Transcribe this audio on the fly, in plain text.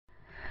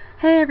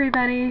Hey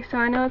everybody, so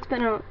I know it's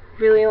been a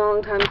really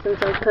long time since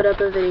I put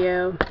up a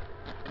video,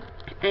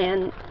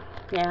 and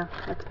yeah,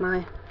 that's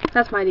my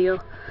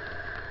deal.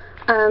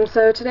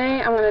 So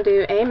today I'm going to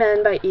do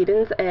Amen by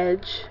Eden's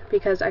Edge,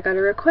 because I got a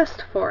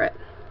request for it.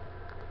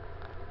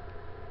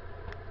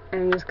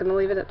 And I'm just going to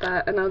leave it at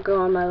that, and I'll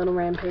go on my little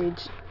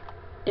rampage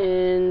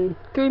in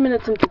 3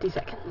 minutes and 50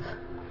 seconds.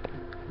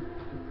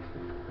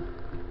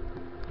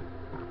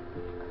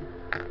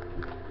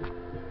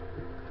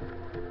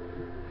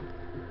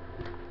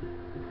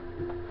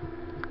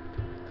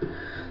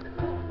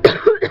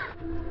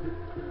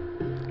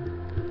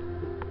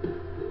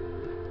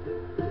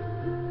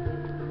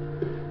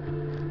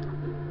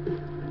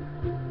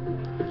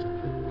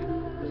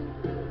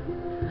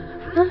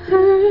 I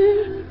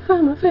heard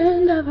from a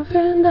friend of a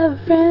friend of a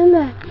friend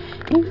that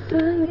you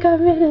finally got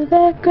rid of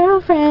that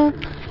girlfriend.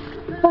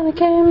 Finally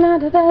came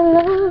out of that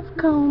love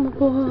coma,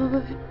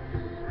 boy.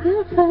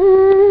 I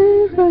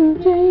heard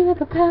from Jane at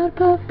the Powder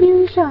Puff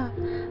Beauty Shop,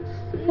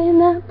 saying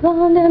that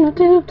blonde and a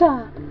tube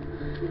top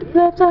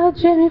left out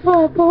Jimmy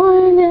for a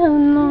boy in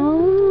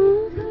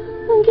Illinois.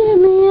 Someone give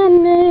me a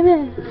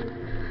name,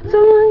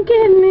 someone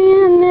give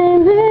me a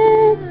name.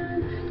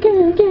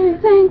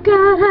 Give, thank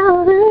God,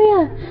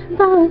 hallelujah.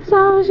 Finally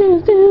saw she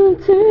was doing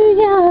to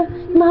ya.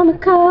 Mama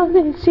called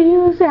and she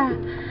was right.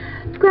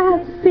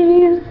 Glad to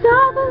see you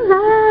saw the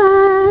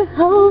light.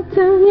 Whole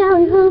time, yeah,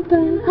 we hooped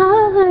and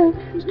hollered.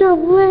 She drove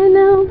away,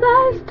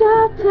 nobody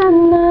stopped her.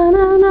 Na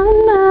na na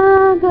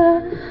na,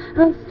 but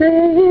I'll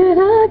say it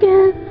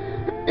again.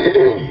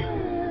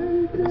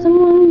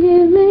 Someone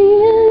give me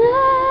an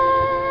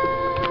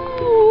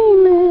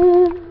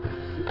amen.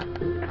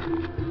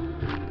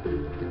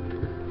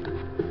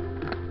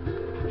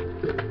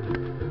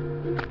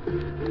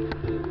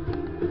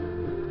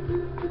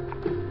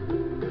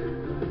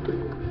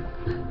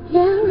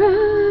 Yeah,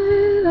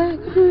 right, like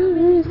I heard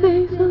you say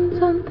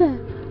something.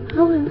 I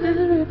wouldn't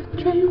matter if the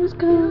train was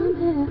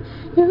coming.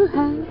 You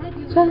had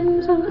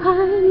shining so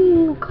high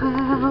in the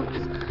clouds.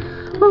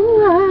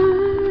 Oh,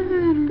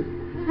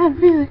 I had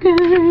really good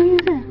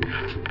reason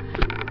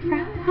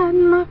for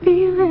hiding my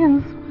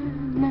feelings.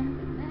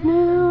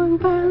 Now I'm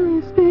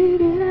finally spit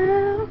it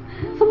out.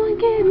 Someone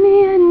give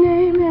me a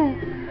name, yeah.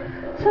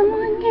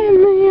 Someone give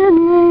me a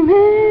name,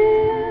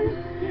 yeah.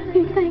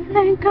 You think,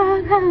 thank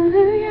God,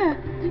 hallelujah.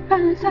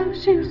 Finally saw what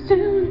she was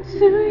doing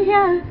to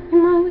ya.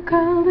 Your mama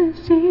called and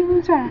she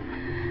was right.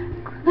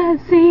 Glad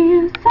to see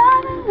you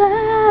saw the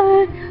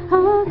light.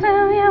 Whole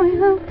time, yeah, we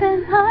hooped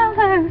and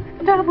hollered.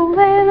 Drove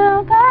away,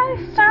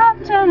 nobody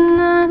stopped her.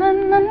 Na na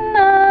na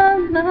na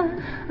na.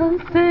 I'll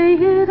say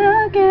it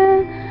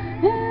again.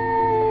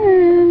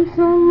 And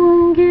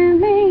someone give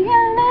me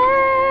an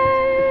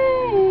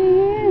amen.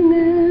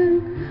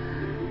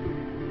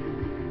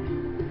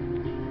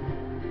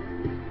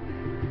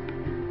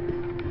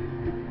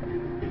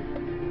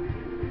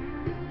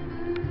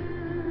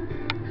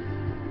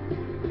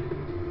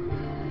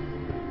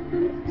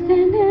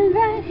 Standing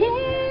right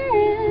here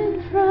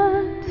in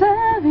front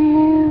of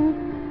you.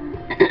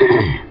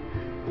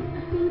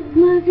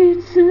 Love you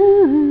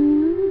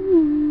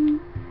too.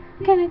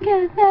 Can I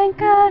get a thank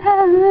God,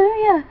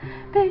 hallelujah?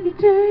 Baby,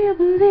 do you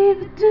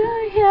believe it, do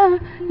you?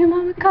 Your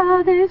mama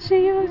called and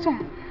she was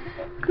right.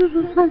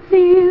 Good I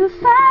see you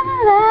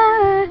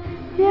satellite.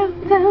 Yeah,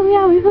 tell me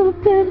how we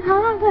hooped and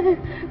hollered.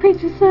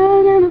 Preacher's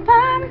son and a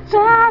party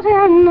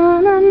started. No,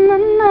 no, no,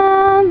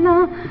 no,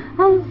 no.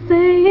 I'll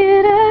say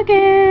it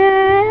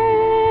again.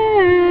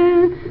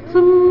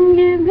 Someone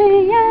give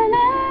me an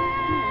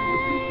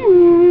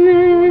amen.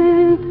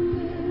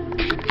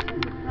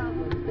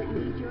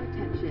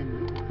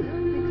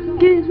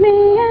 Give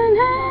me an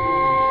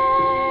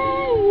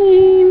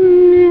amen.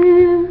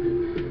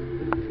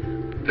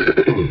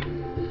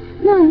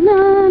 Na na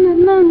na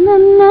na na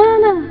na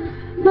na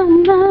na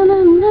na na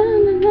na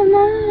na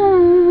na.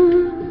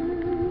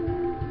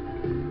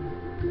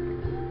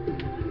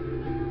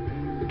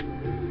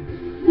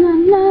 Na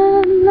na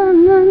na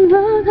na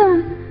na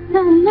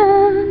na na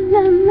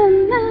na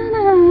na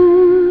na.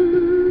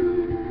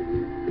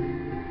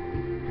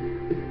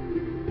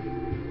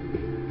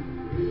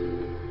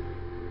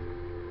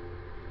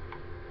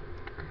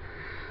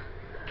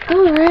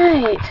 All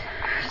right,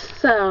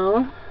 so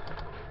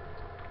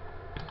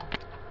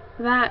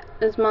that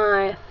is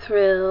my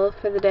thrill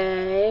for the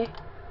day.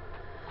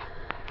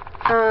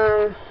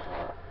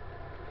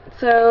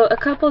 So a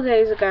couple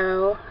days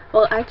ago,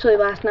 well actually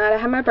last night, I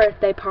had my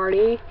birthday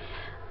party.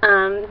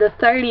 The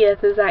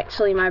 30th is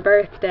actually my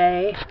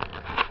birthday,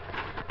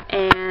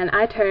 and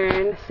I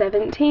turned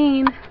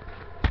 17.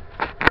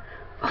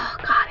 Oh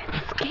god,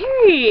 it's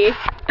scary.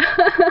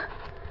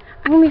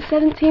 I'm gonna be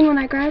 17 when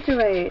I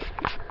graduate.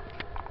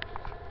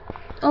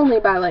 Only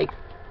by like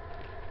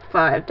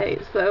 5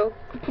 days though.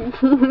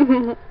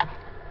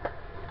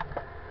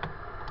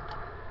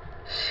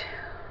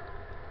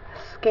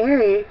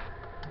 Scary.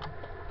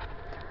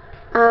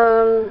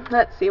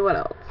 Let's see what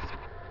else.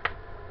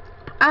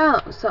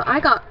 Oh, so I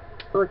got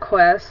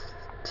requests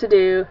to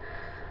do,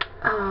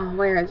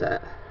 where is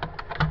it?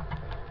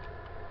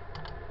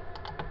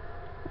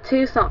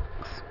 2 songs.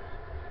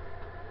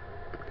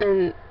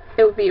 and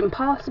it would be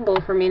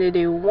impossible for me to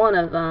do one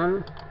of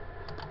them,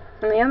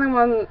 and the other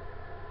one,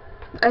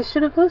 I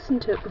should have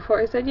listened to it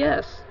before I said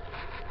yes.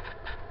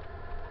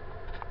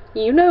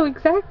 You know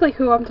exactly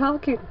who I'm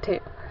talking to.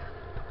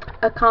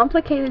 A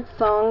Complicated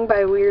Song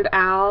by Weird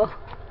Al.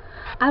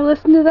 I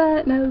listened to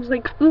that and I was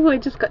like, ooh, I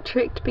just got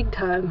tricked big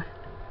time.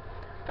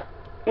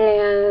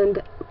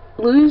 And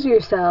Lose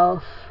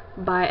Yourself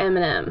by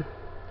Eminem.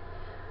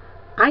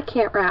 I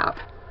can't rap.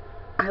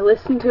 I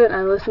listened to it and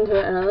I listened to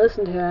it and I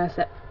listened to it and I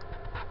said,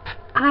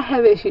 I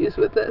have issues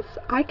with this.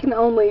 I can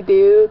only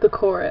do the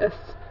chorus.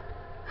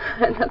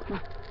 And that's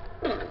just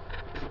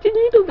a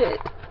little bit.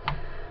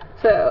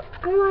 So,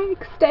 I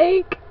like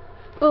steak.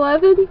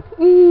 11.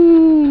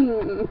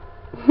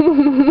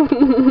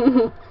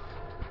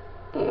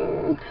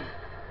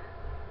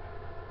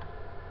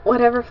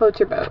 Whatever floats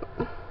your boat.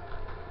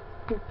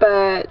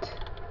 But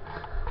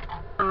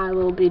I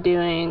will be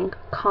doing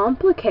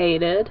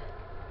Complicated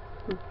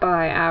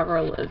by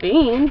Avril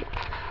Lavigne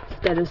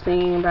instead of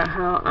singing about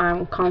how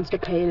I'm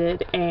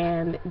constipated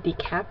and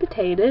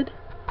decapitated.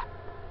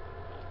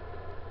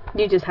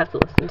 You just have to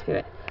listen to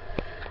it.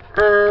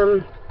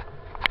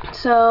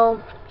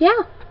 So,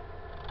 yeah.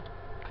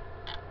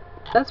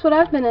 That's what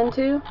I've been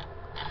into.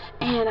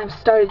 And I've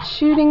started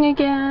shooting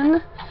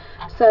again.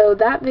 So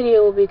that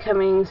video will be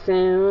coming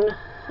soon.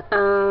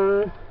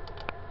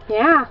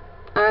 Yeah.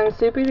 I'm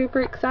super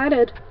duper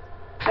excited,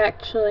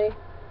 actually.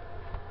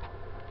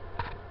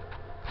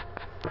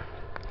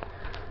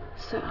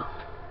 So,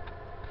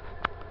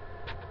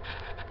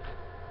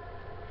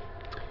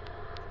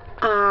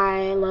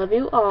 I love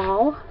you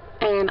all,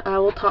 and I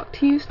will talk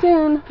to you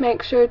soon.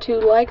 Make sure to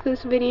like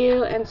this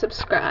video and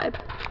subscribe.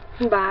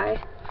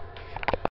 Bye.